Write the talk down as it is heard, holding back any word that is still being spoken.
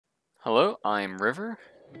Hello, I'm River,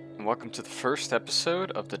 and welcome to the first episode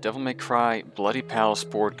of the Devil May Cry Bloody Palace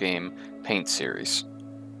board game paint series.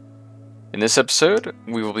 In this episode,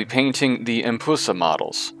 we will be painting the Empusa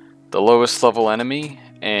models, the lowest level enemy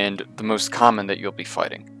and the most common that you'll be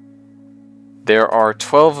fighting. There are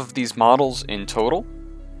 12 of these models in total,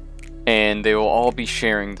 and they will all be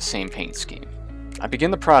sharing the same paint scheme. I begin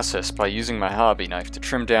the process by using my hobby knife to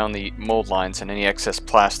trim down the mold lines and any excess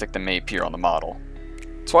plastic that may appear on the model.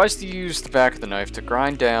 It's wise to use the back of the knife to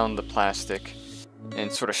grind down the plastic and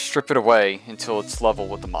sort of strip it away until it's level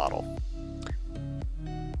with the model.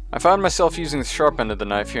 I found myself using the sharp end of the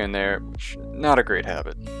knife here and there, which is not a great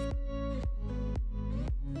habit.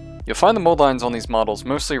 You'll find the mold lines on these models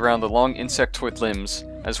mostly around the long insectoid limbs,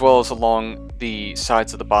 as well as along the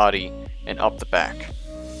sides of the body and up the back.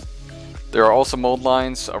 There are also mold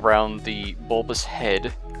lines around the bulbous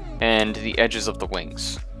head and the edges of the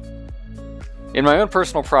wings. In my own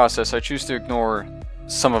personal process, I choose to ignore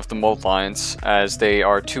some of the mold lines as they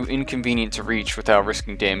are too inconvenient to reach without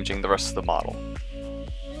risking damaging the rest of the model.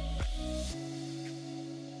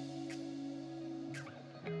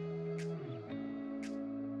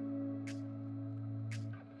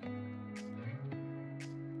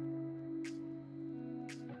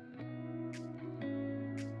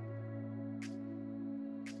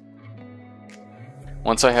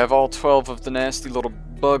 Once I have all 12 of the nasty little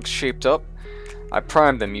bugs shaped up, I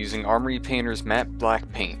prime them using Armory Painter's Matte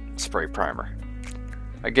Black Paint Spray Primer.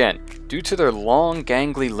 Again, due to their long,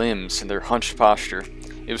 gangly limbs and their hunched posture,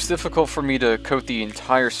 it was difficult for me to coat the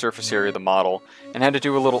entire surface area of the model and had to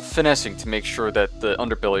do a little finessing to make sure that the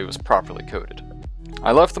underbelly was properly coated.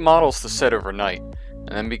 I left the models to set overnight, and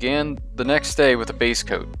then began the next day with a base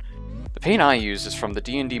coat. The paint I use is from the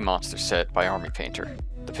D&D Monster set by Army Painter.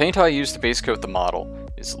 The paint I use to base coat the model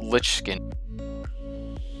is Lich Skin.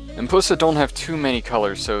 Empusa don't have too many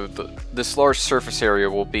colors, so this large surface area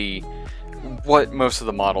will be what most of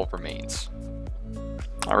the model remains.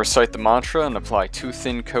 I recite the mantra and apply 2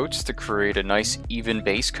 thin coats to create a nice even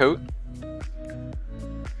base coat.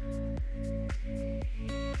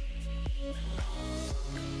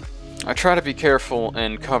 I try to be careful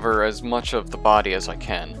and cover as much of the body as I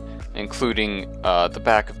can, including the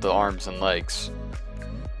back of the arms and legs.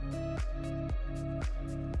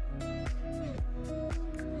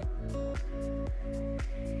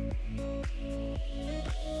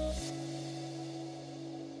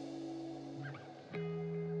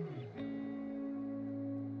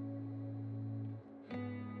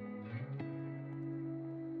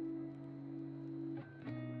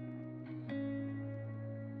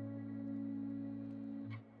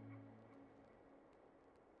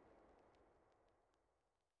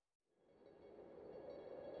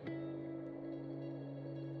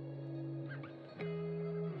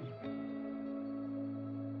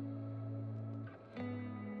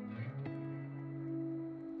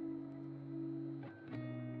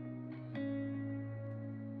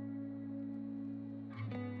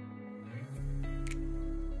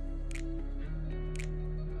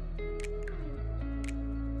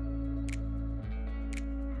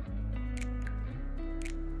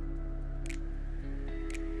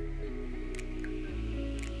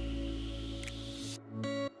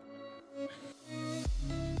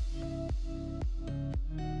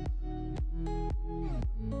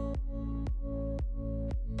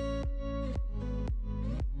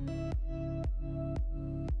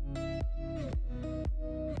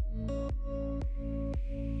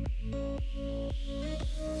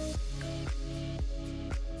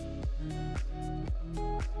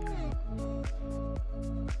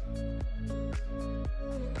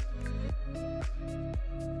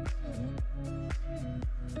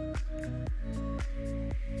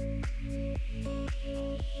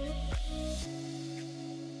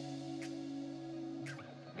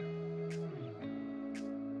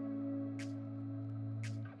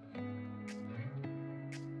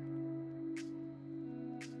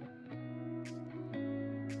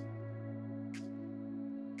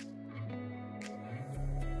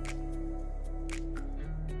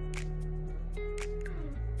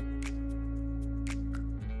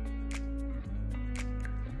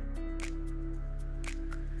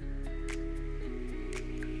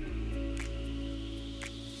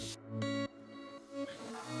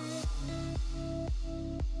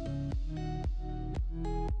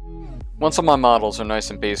 Once all my models are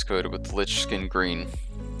nice and base coated with the Lich Skin Green,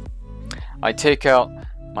 I take out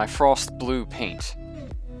my Frost Blue paint.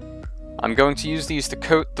 I'm going to use these to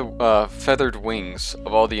coat the feathered wings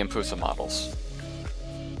of all the Empusa models.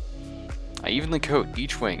 I evenly coat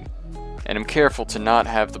each wing, and am careful to not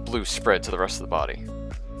have the blue spread to the rest of the body.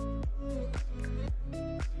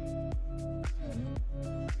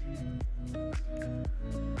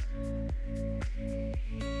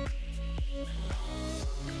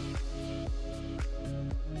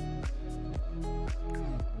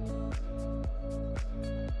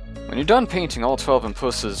 When you're done painting all 12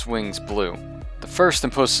 Empusa's wings blue, the first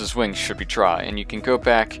Empusa's wings should be dry, and you can go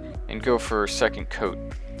back and go for a second coat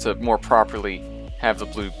to more properly have the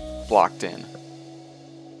blue blocked in.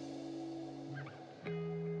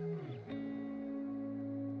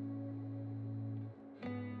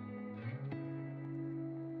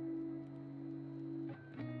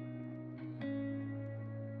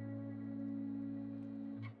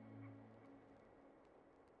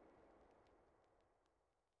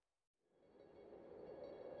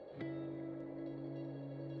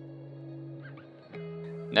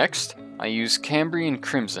 Next, I use Cambrian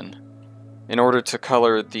Crimson in order to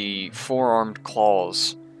color the four-armed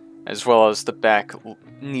claws, as well as the back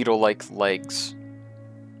needle-like legs.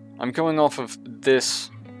 I'm going off of this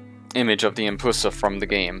image of the Empusa from the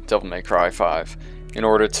game, Devil May Cry 5, in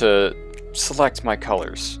order to select my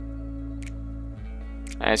colors.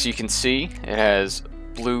 As you can see, it has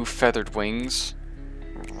blue feathered wings,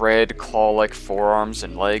 red claw-like forearms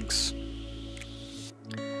and legs,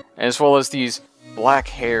 as well as these black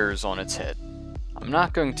hairs on its head. I'm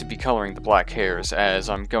not going to be coloring the black hairs, as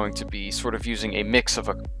I'm going to be sort of using a mix of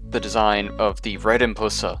the design of the red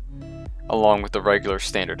Empusa along with the regular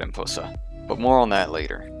standard Empusa, but more on that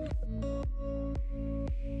later.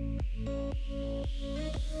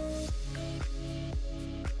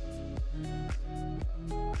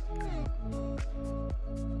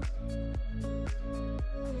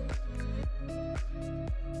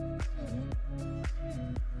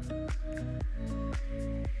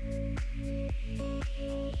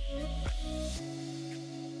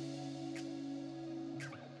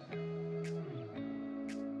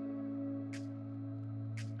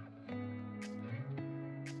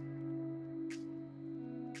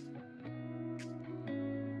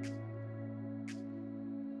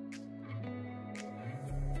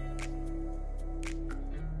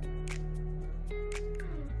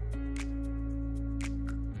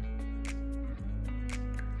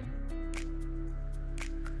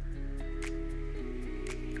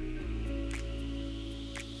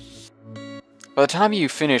 By the time you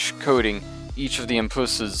finish coating each of the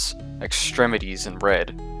Empusa's extremities in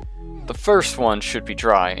red, the first one should be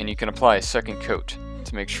dry, and you can apply a second coat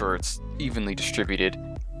to make sure it's evenly distributed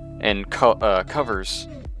and covers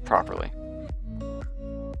properly.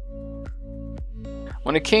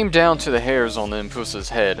 When it came down to the hairs on the Empusa's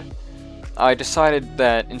head, I decided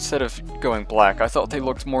that instead of going black, I thought they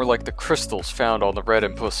looked more like the crystals found on the red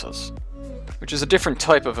Empusas, which is a different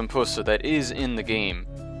type of Empusa that is in the game,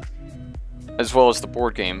 as well as the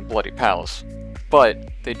board game Bloody Palace,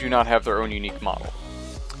 but they do not have their own unique model.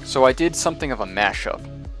 So I did something of a mashup,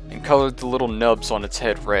 and colored the little nubs on its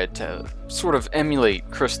head red to sort of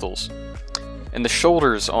emulate crystals, and the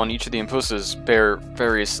shoulders on each of the Empusas bear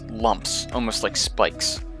various lumps, almost like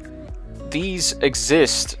spikes. These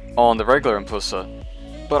exist on the regular Empusa,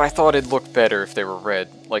 but I thought it'd look better if they were red,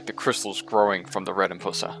 like the crystals growing from the red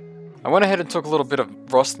Empusa. I went ahead and took a little bit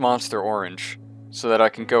of Rust Monster Orange, so that I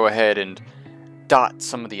can go ahead and dot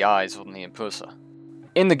some of the eyes on the Empusa.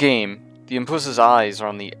 In the game, the Empusa's eyes are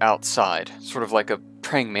on the outside, sort of like a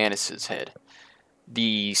praying mantis's head.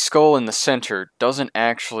 The skull in the center doesn't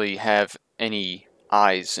actually have any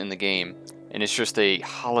eyes in the game, and it's just a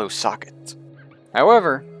hollow socket.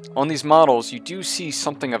 However, on these models, you do see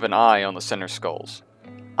something of an eye on the center skulls.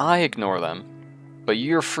 I ignore them, but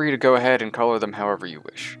you're free to go ahead and color them however you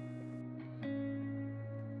wish.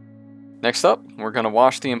 Next up, we're going to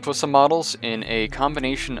wash the Empusa models in a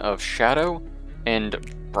combination of shadow and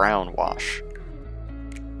brown wash.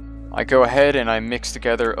 I go ahead and I mix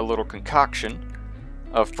together a little concoction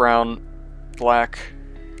of brown, black,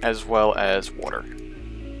 as well as water.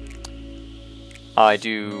 I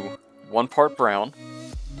do 1 part brown,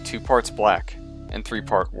 2 parts black, and 3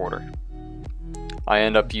 part water. I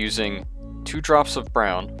end up using 2 drops of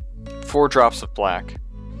brown, 4 drops of black,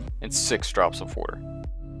 and 6 drops of water.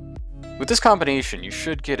 With this combination, you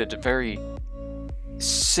should get a very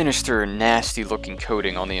sinister, nasty looking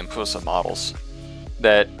coating on the Empusa models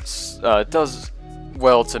that does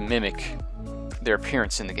well to mimic their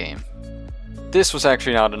appearance in the game. This was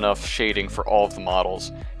actually not enough shading for all of the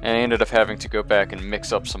models, and I ended up having to go back and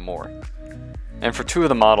mix up some more. And for 2 of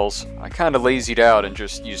the models, I kinda lazied out and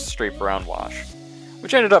just used straight brown wash,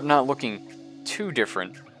 which ended up not looking too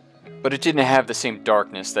different, but it didn't have the same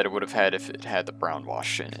darkness that it would have had if it had the brown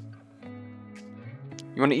wash in it.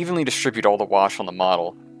 You want to evenly distribute all the wash on the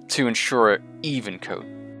model to ensure an even coat.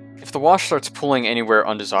 If the wash starts pulling anywhere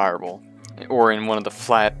undesirable, or in one of the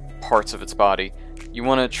flat parts of its body, you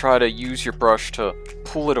want to try to use your brush to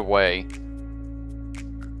pull it away.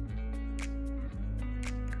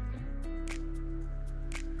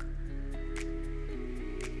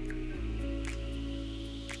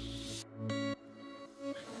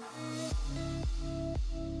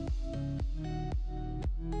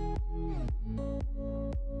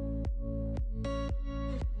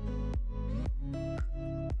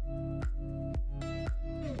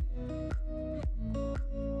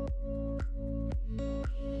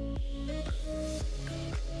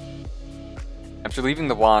 After leaving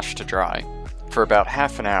the wash to dry for about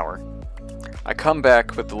half an hour, I come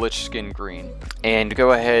back with the lich skin green and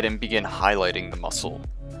go ahead and begin highlighting the muscle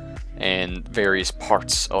and various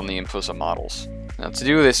parts on the Empusa models. Now to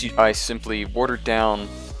do this, I simply watered down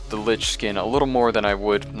the lich skin a little more than I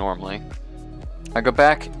would normally. I go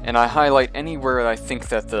back and I highlight anywhere I think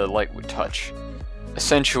that the light would touch,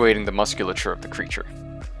 accentuating the musculature of the creature.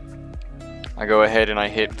 I go ahead and I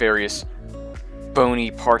hit various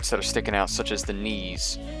bony parts that are sticking out, such as the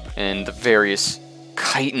knees and the various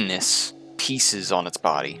chitinous pieces on its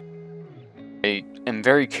body. I am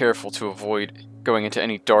very careful to avoid going into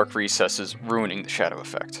any dark recesses, ruining the shadow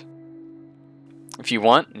effect. If you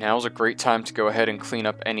want, now's a great time to go ahead and clean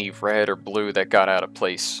up any red or blue that got out of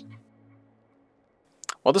place.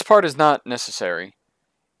 While this part is not necessary,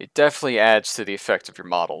 it definitely adds to the effect of your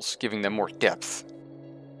models, giving them more depth.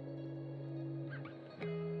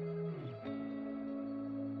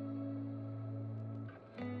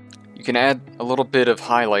 You can add a little bit of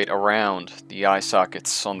highlight around the eye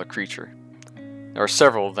sockets on the creature. There are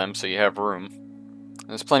several of them, so you have room.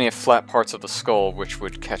 There's plenty of flat parts of the skull which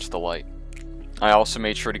would catch the light. I also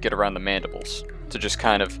made sure to get around the mandibles, to just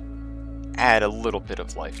kind of add a little bit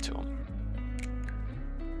of life to them.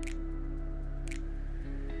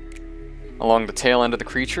 Along the tail end of the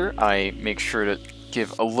creature, I make sure to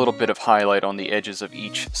give a little bit of highlight on the edges of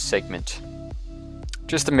each segment,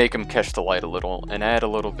 just to make them catch the light a little and add a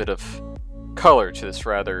little bit of color to this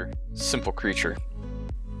rather simple creature.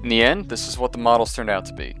 In the end, this is what the models turned out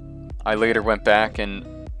to be. I later went back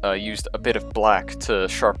and used a bit of black to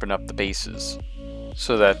sharpen up the bases,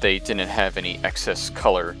 so that they didn't have any excess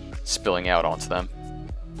color spilling out onto them.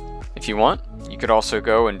 If you want, you could also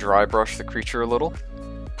go and dry brush the creature a little,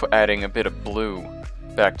 adding a bit of blue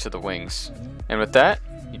back to the wings. And with that,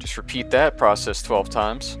 you just repeat that process 12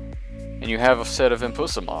 times, and you have a set of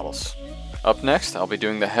Empusa models. Up next, I'll be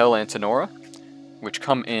doing the Hell Antenora, which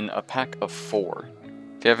come in a pack of 4.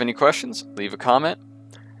 If you have any questions, leave a comment,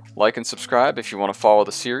 like and subscribe if you want to follow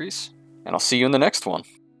the series, and I'll see you in the next one.